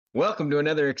Welcome to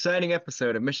another exciting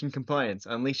episode of Mission Compliance,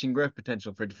 unleashing growth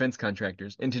potential for defense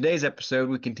contractors. In today's episode,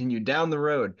 we continue down the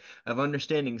road of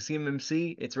understanding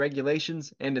CMMC, its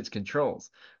regulations, and its controls.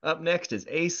 Up next is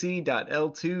AC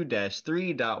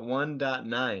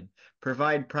L2-3.1.9.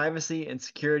 Provide privacy and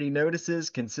security notices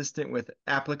consistent with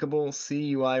applicable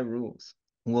CUI rules.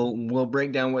 We'll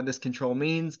break down what this control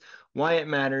means, why it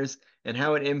matters, and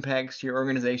how it impacts your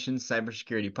organization's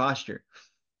cybersecurity posture.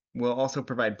 We'll also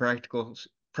provide practical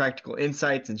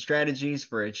insights and strategies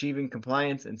for achieving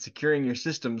compliance and securing your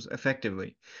systems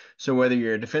effectively. So whether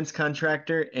you're a defense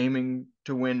contractor aiming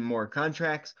to win more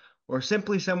contracts or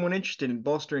simply someone interested in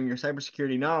bolstering your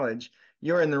cybersecurity knowledge,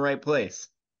 you're in the right place.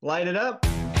 Light it up!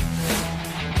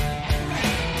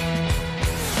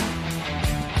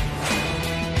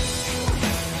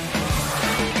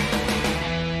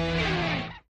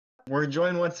 We're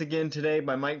joined once again today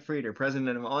by Mike Frieder,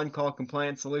 President of On-Call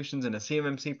Compliance Solutions and a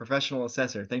CMMC Professional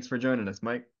Assessor. Thanks for joining us,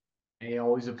 Mike. Hey,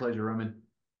 always a pleasure, Roman.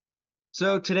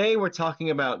 So today we're talking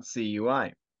about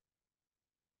CUI.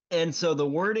 And so the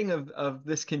wording of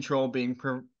this control being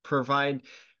provide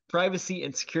privacy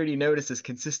and security notices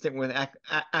consistent with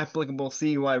applicable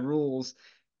CUI rules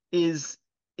is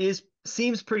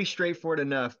seems pretty straightforward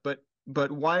enough, but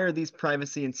why are these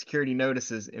privacy and security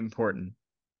notices important?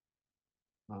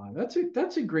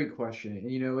 That's a great question. And,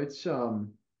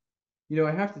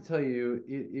 I have to tell you,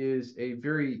 it is a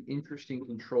very interesting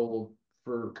control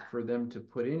for them to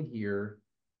put in here,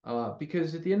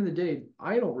 because at the end of the day,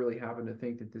 I don't really happen to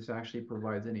think that this actually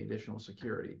provides any additional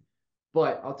security.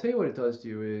 But I'll tell you what it does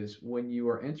do is when you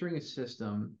are entering a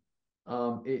system,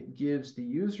 it gives the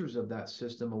users of that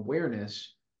system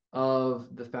awareness of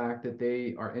the fact that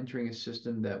they are entering a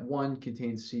system that one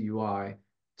contains CUI,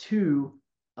 two,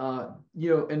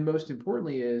 and most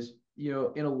importantly is,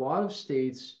 in a lot of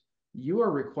states, you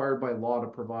are required by law to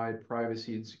provide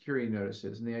privacy and security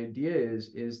notices. And the idea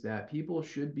is that people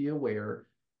should be aware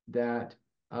that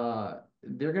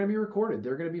they're going to be recorded,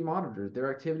 they're going to be monitored,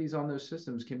 their activities on those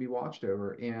systems can be watched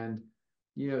over. And,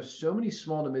 so many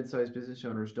small to mid-sized business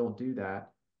owners don't do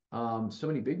that. So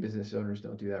many big business owners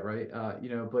don't do that, right?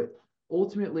 But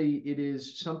ultimately, it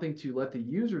is something to let the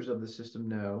users of the system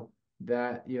know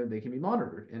that they can be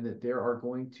monitored and that there are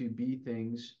going to be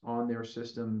things on their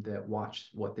system that watch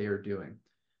what they are doing.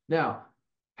 Now,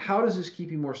 how does this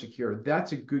keep you more secure?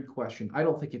 That's a good question. I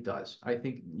don't think it does. I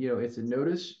think it's a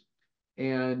notice,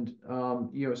 and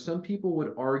some people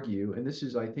would argue, and this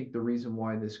is I think the reason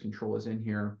why this control is in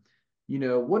here.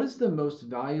 What is the most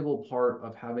valuable part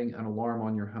of having an alarm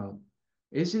on your home?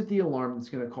 Is it the alarm that's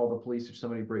going to call the police if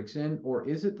somebody breaks in, or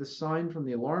is it the sign from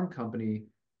the alarm company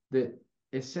that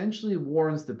essentially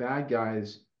warns the bad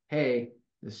guys, hey,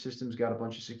 the system's got a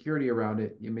bunch of security around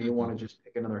it. You may want to just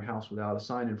pick another house without a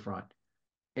sign in front.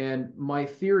 And my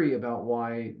theory about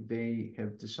why they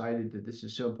have decided that this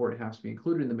is so important, it has to be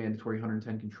included in the mandatory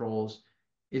 110 controls,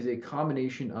 is a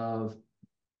combination of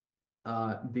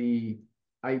the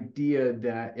idea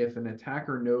that if an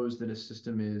attacker knows that a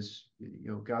system is,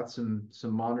 got some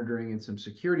monitoring and some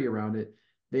security around it,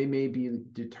 they may be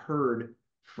deterred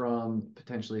from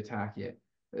potentially attacking it.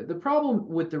 The problem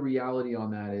with the reality on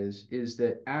that is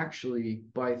that actually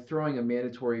by throwing a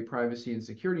mandatory privacy and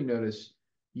security notice,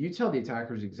 you tell the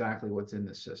attackers exactly what's in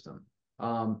the system.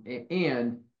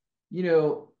 And,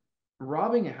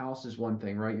 robbing a house is one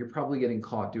thing, right? You're probably getting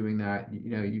caught doing that.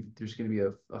 There's going to be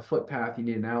a footpath, you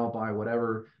need an alibi,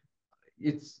 whatever.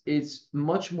 It's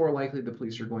much more likely the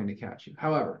police are going to catch you.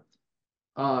 However,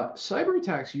 cyber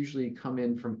attacks usually come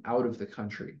in from out of the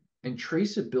country, and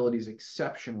traceability is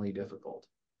exceptionally difficult.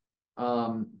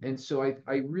 And so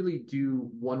I really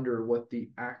do wonder what the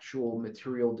actual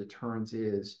material deterrence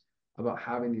is about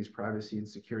having these privacy and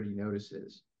security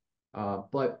notices.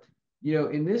 But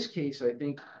in this case, I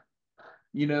think,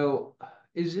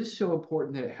 is this so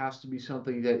important that it has to be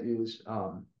something that is,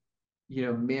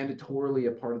 mandatorily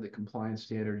a part of the compliance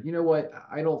standard? You know what?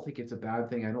 I don't think it's a bad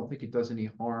thing. I don't think it does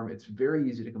any harm. It's very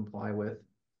easy to comply with.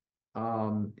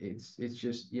 It's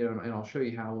just, and I'll show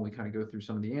you how when we kind of go through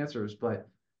some of the answers. But,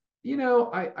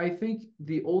 I think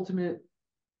the ultimate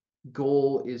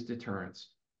goal is deterrence.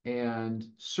 And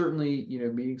certainly,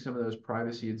 meeting some of those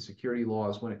privacy and security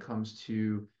laws when it comes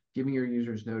to giving your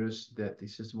users notice that the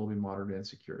system will be monitored and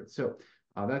secured. So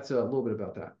that's a little bit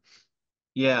about that.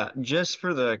 Yeah, just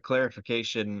for the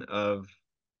clarification of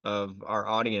our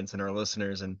audience and our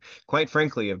listeners, and quite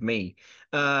frankly of me,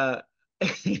 uh,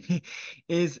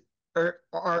 is are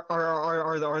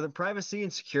the privacy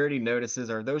and security notices,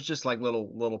 are those just like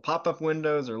little pop-up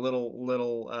windows or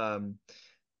little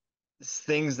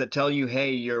things that tell you,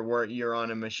 hey, you're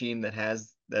on a machine that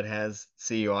has that has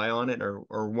CUI on it,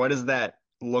 or what does that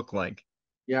look like?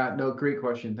 Yeah, no, great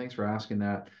question. Thanks for asking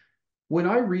that. When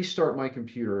I restart my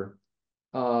computer,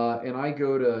 and I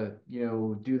go to,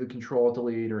 do the control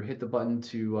delete or hit the button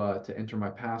to enter my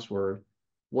password,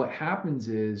 what happens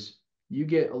is you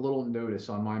get a little notice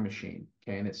on my machine,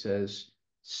 okay, and it says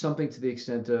something to the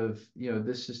extent of,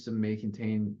 this system may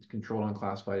contain controlled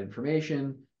unclassified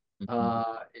information.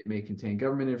 Mhm. It may contain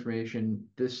government information.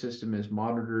 This system is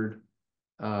monitored,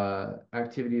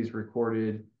 activity is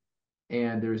recorded,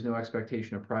 and there is no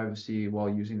expectation of privacy while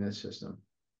using this system.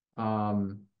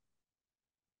 Um,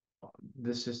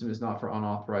 this system is not for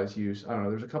unauthorized use. I don't know.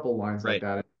 There's a couple of lines like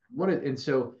Right. that. And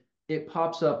so it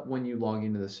pops up when you log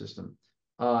into the system.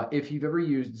 If you've ever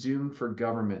used Zoom for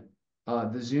government,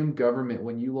 the Zoom government,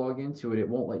 when you log into it, it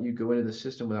won't let you go into the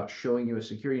system without showing you a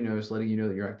security notice, letting you know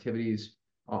that your activities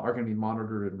are going to be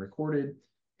monitored and recorded.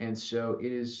 And so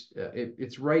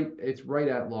it's right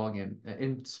at login.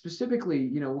 And specifically,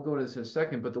 we'll go into this in a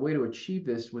second, but the way to achieve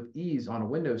this with ease on a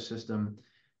Windows system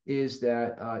is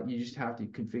that you just have to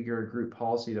configure a group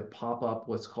policy to pop up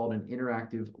what's called an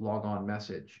interactive logon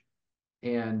message.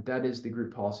 And that is the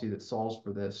group policy that solves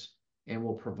for this and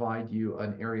will provide you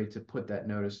an area to put that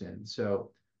notice in.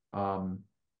 So, um,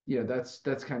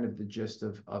 that's kind of the gist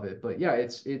of it. But yeah,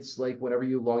 it's like whenever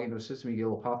you log into a system, you get a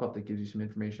little pop-up that gives you some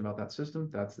information about that system.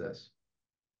 That's this.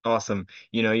 Awesome.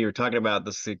 You were talking about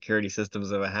the security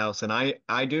systems of a house, and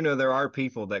I do know there are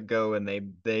people that go and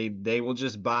they will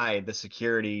just buy the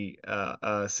security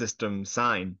system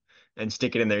sign and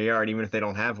stick it in their yard even if they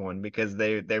don't have one because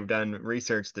they've done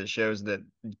research that shows that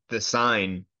the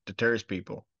sign deters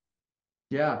people.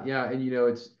 Yeah, yeah, and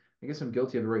I guess I'm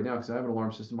guilty of it right now because I have an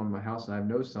alarm system on my house and I have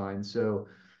no sign. So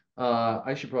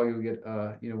I should probably go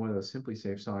get one of those Simply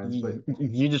Safe signs. But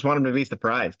You just want them to be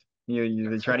surprised. They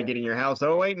that's try to right. get in your house.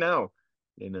 Oh wait, no.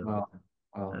 You know. Well,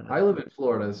 well, Uh, I live in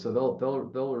Florida, so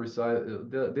they'll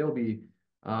reside they'll be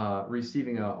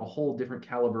receiving a whole different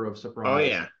caliber of oh surprise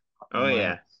yeah. in Oh my yeah.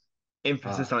 house.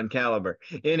 Emphasis Uh, on caliber.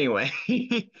 Anyway,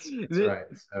 that's right.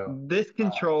 So this uh,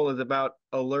 control is about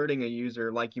alerting a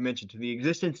user, like you mentioned, to the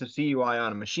existence of CUI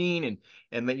on a machine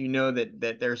and let you know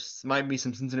that there's might be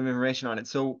some sensitive information on it.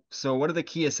 So what are the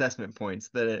key assessment points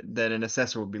that an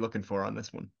assessor would be looking for on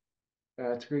this one?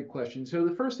 That's a great question. So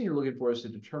the first thing you're looking for is to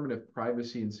determine if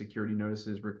privacy and security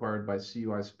notices required by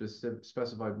CUI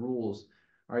specified rules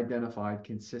are identified,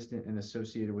 consistent, and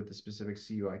associated with the specific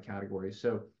CUI category.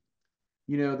 So,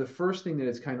 the first thing that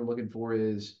it's kind of looking for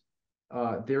is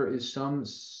there is some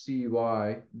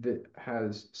CUI that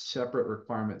has separate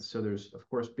requirements. So there's, of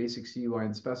course, basic CUI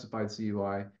and specified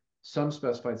CUI. Some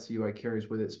specified CUI carries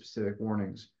with it specific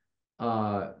warnings.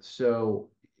 So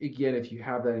again, if you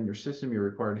have that in your system, you're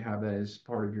required to have that as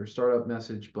part of your startup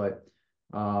message. But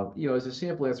as a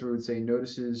sample answer, we would say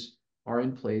notices are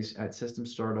in place at system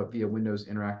startup via Windows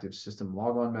Interactive System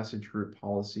Logon Message Group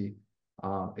Policy.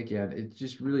 Again, it's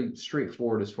just really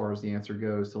straightforward as far as the answer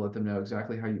goes to let them know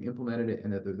exactly how you implemented it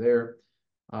and that they're there.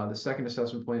 The second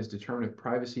assessment point is determine if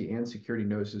privacy and security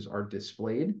notices are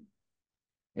displayed.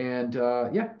 And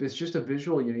yeah, it's just a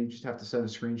visual. You just have to send a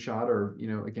screenshot or,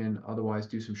 again, otherwise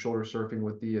do some shoulder surfing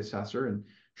with the assessor and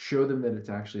show them that it's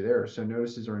actually there. So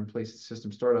notices are in place at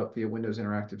system startup via Windows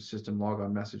Interactive System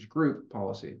Logon Message Group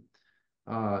Policy.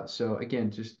 So again,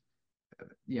 just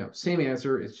same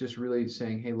answer. It's just really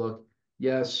saying, hey, look,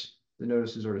 yes, the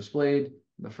notices are displayed.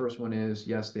 The first one is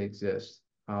yes, they exist.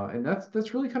 And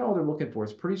that's really kind of all they're looking for.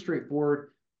 It's pretty straightforward.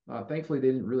 Thankfully, they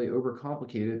didn't really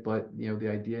overcomplicate it, but the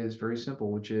idea is very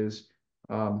simple, which is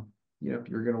um,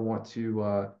 you're going to want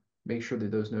to make sure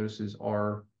that those notices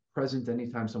are present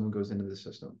anytime someone goes into the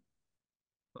system.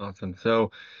 Awesome.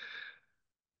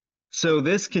 So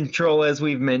this control, as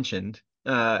we've mentioned,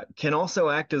 can also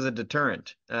act as a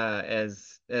deterrent,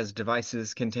 as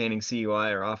devices containing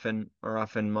CUI are often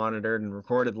monitored and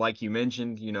recorded, like you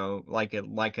mentioned, like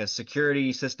a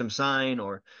security system sign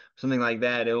or something like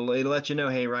that. It'll let you know,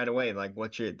 hey, right away, like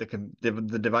what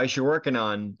the device you're working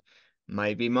on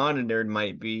might be monitored,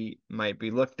 might be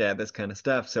looked at, this kind of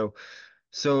stuff.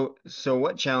 So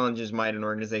what challenges might an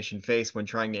organization face when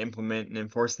trying to implement and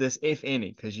enforce this, if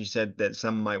any? Because you said that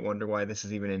some might wonder why this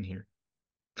is even in here.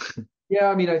 Yeah,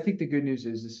 I mean, I think the good news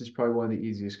is this is probably one of the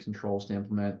easiest controls to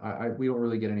implement. We don't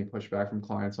really get any pushback from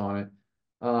clients on it.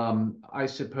 I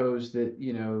suppose that,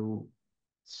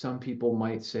 some people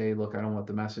might say, look, I don't want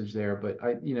the message there, but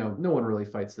no one really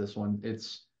fights this one.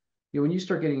 It's, when you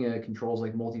start getting controls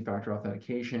like multi-factor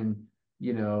authentication,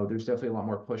 there's definitely a lot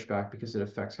more pushback because it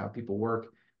affects how people work.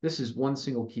 This is one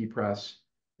single key press.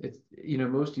 It's,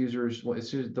 most users, as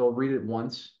soon as they'll read it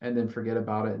once and then forget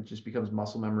about it, it just becomes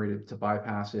muscle memory to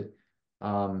bypass it.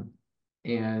 Um,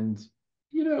 and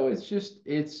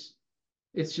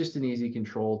it's just an easy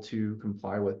control to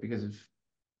comply with because of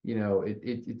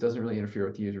it doesn't really interfere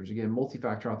with users. Again,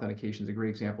 multi-factor authentication is a great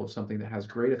example of something that has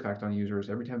great effect on users.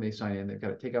 Every time they sign in, they've got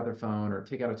to take out their phone or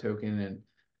take out a token,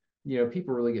 and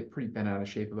people really get pretty bent out of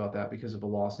shape about that because of a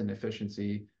loss in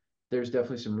efficiency. There's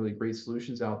definitely some really great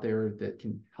solutions out there that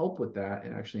can help with that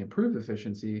and actually improve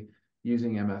efficiency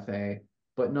using MFA.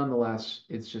 But nonetheless,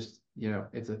 it's just,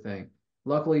 it's a thing.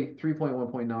 Luckily,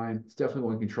 3.1.9, it's definitely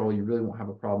one control you really won't have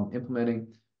a problem implementing.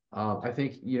 I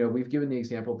think, we've given the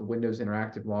example of the Windows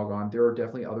Interactive Logon. There are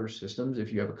definitely other systems.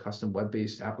 If you have a custom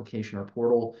web-based application or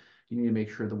portal, you need to make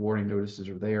sure the warning notices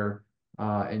are there.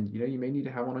 And you may need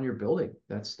to have one on your building.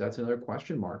 That's another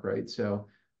question mark, right? So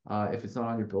if it's not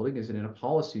on your building, is it in a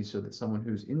policy so that someone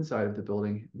who's inside of the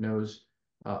building knows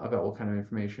about what kind of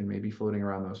information may be floating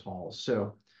around those halls?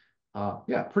 So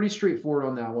yeah, pretty straightforward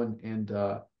on that one. And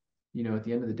at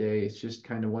the end of the day, it's just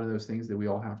kind of one of those things that we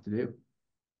all have to do.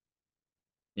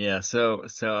 Yeah,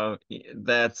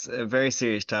 that's a very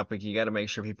serious topic. You got to make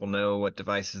sure people know what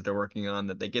devices they're working on,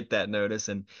 that they get that notice.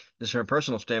 And just from a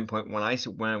personal standpoint, when I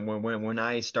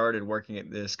started working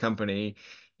at this company,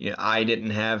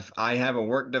 I have a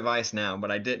work device now,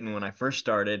 but I didn't when I first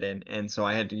started, and so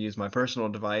I had to use my personal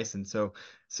device, and so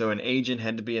an agent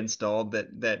had to be installed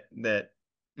that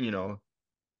you know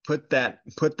put that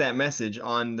message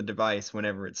on the device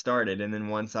whenever it started. And then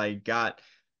once I got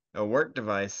a work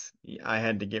device, I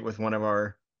had to get with one of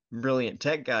our brilliant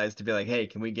tech guys to be like, hey,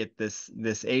 can we get this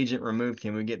agent removed?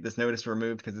 Can we get this notice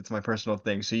removed? Because it's my personal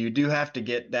thing. So you do have to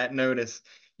get that notice.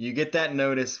 You get that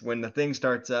notice when the thing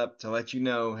starts up to let you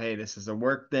know, hey, this is a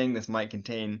work thing. This might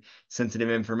contain sensitive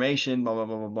information, blah, blah,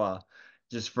 blah, blah, blah.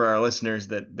 Just for our listeners,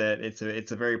 that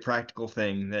it's a very practical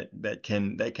thing that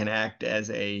can act as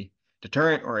a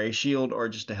deterrent or a shield or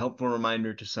just a helpful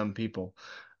reminder to some people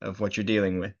of what you're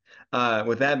dealing with.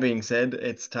 With that being said,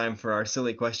 it's time for our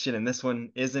silly question, and this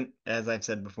one isn't, as I've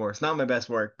said before, it's not my best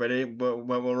work, but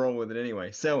we'll roll with it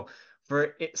anyway. So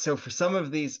for some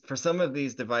of these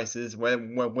devices,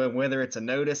 whether it's a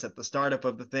notice at the startup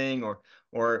of the thing, or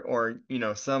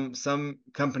some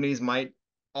companies might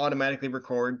automatically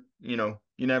record. You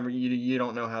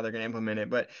don't know how they're going to implement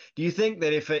it, but do you think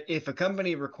that if a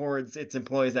company records its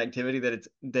employees' activity, that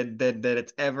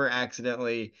it's ever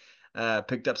accidentally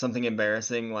picked up something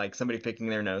embarrassing, like somebody picking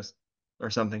their nose or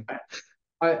something?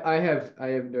 I have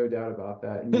no doubt about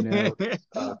that. And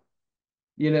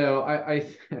you know, I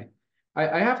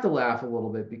have to laugh a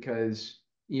little bit because,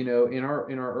 in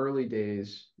our early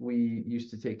days, we used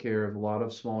to take care of a lot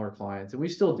of smaller clients, and we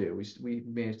still do. We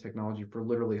manage technology for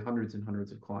literally hundreds and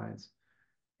hundreds of clients.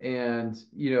 And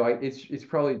it's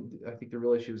probably, I think the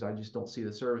real issue is I just don't see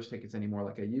the service tickets anymore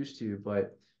like I used to.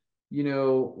 But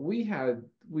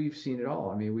we've seen it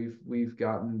all. I mean, we've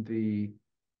gotten the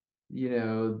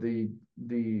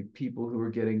people who are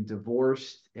getting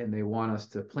divorced and they want us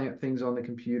to plant things on the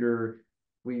computer.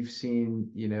 We've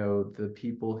seen, the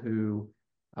people who,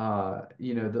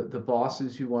 the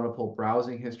bosses who want to pull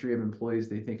browsing history of employees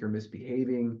they think are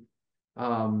misbehaving.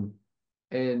 Um,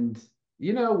 and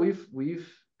we've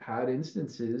had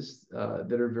instances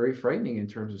that are very frightening in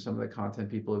terms of some of the content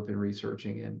people have been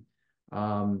researching. And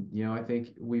I think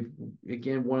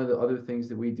again, one of the other things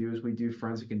that we do is we do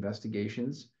forensic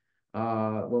investigations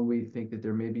when we think that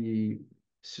there may be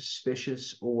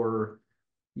suspicious or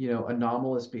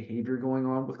anomalous behavior going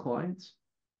on with clients.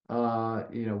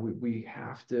 We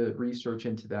have to research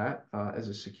into that as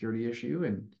a security issue,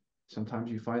 and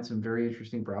sometimes you find some very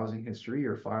interesting browsing history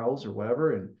or files or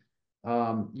whatever. And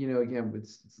again,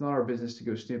 it's not our business to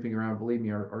go snooping around. Believe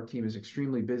me, our team is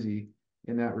extremely busy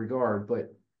in that regard.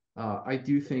 But I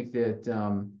do think that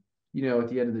at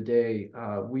the end of the day,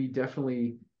 we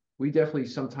definitely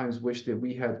sometimes wish that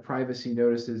we had privacy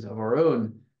notices of our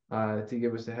own to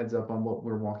give us a heads up on what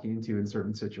we're walking into in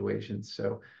certain situations.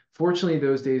 So fortunately,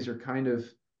 those days are kind of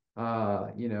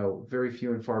very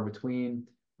few and far between.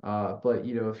 But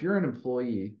if you're an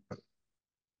employee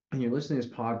and you're listening to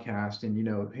this podcast and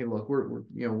hey, look,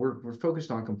 we're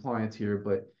focused on compliance here,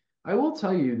 but I will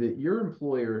tell you that your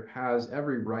employer has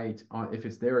every right on, if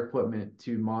it's their equipment,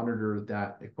 to monitor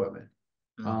that equipment.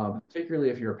 Mm.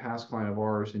 Particularly if you're a past client of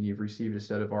ours and you've received a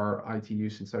set of our IT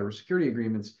use and cybersecurity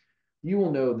agreements, you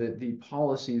will know that the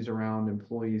policies around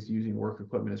employees using work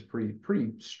equipment is pretty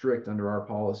strict under our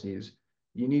policies.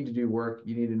 You need to do work,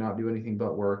 you need to not do anything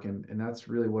but work, and that's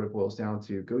really what it boils down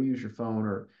to. Go use your phone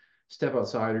or step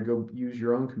outside or go use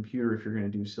your own computer if you're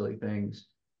going to do silly things.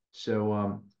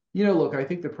 So look, I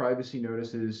think the privacy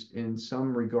notice is in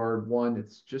some regard, one,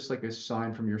 it's just like a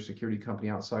sign from your security company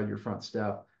outside your front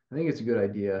step. I think it's a good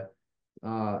idea.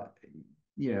 Uh,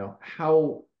 you know,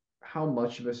 how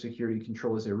much of a security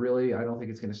control is it really? I don't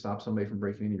think it's going to stop somebody from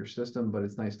breaking into your system, but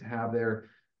it's nice to have there.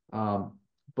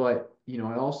 But you know,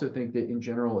 I also think that in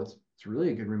general, it's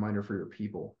really a good reminder for your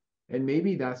people. And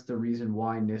maybe that's the reason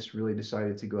why NIST really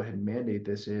decided to go ahead and mandate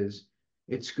this is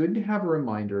it's good to have a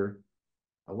reminder,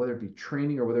 whether it be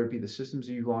training or whether it be the systems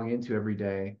that you log into every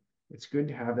day. It's good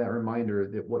to have that reminder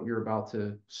that what you're about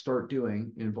to start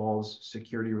doing involves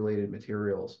security related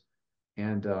materials.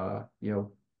 And you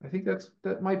know, I think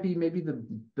that might be maybe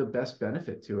the best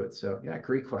benefit to it. So yeah,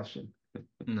 great question.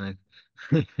 Nice.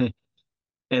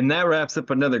 And that wraps up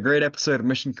another great episode of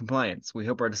Mission Compliance. We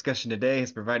hope our discussion today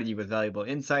has provided you with valuable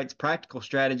insights, practical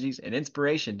strategies, and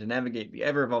inspiration to navigate the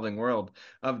ever-evolving world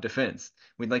of defense.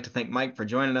 We'd like to thank Mike for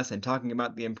joining us and talking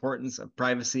about the importance of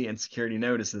privacy and security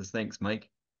notices. Thanks, Mike.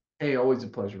 Hey, always a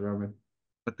pleasure, Roman.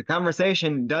 But the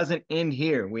conversation doesn't end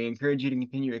here. We encourage you to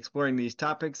continue exploring these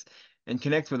topics and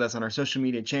connect with us on our social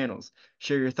media channels.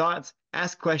 Share your thoughts,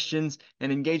 ask questions,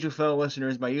 and engage with fellow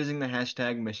listeners by using the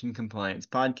hashtag Mission Compliance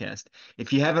Podcast.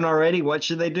 If you haven't already, what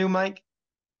should they do, Mike?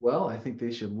 Well, I think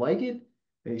they should like it.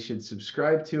 They should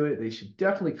subscribe to it. They should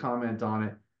definitely comment on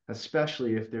it,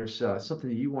 especially if there's something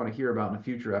that you want to hear about in a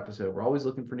future episode. We're always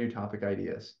looking for new topic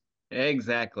ideas.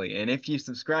 Exactly. And if you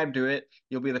subscribe to it,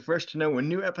 you'll be the first to know when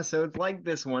new episodes like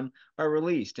this one are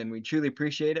released. And we truly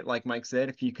appreciate it, like Mike said,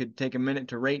 if you could take a minute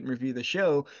to rate and review the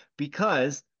show,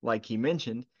 because, like he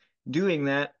mentioned, doing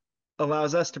that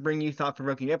allows us to bring you thought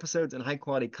provoking episodes and high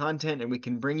quality content, and we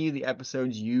can bring you the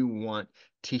episodes you want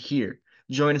to hear.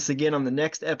 Join us again on the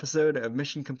next episode of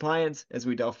Mission Compliance as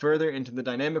we delve further into the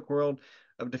dynamic world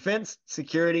of defense,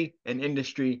 security, and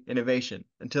industry innovation.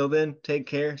 Until then, take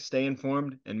care, stay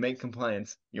informed, and make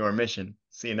compliance your mission.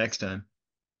 See you next time.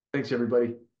 Thanks,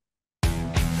 everybody.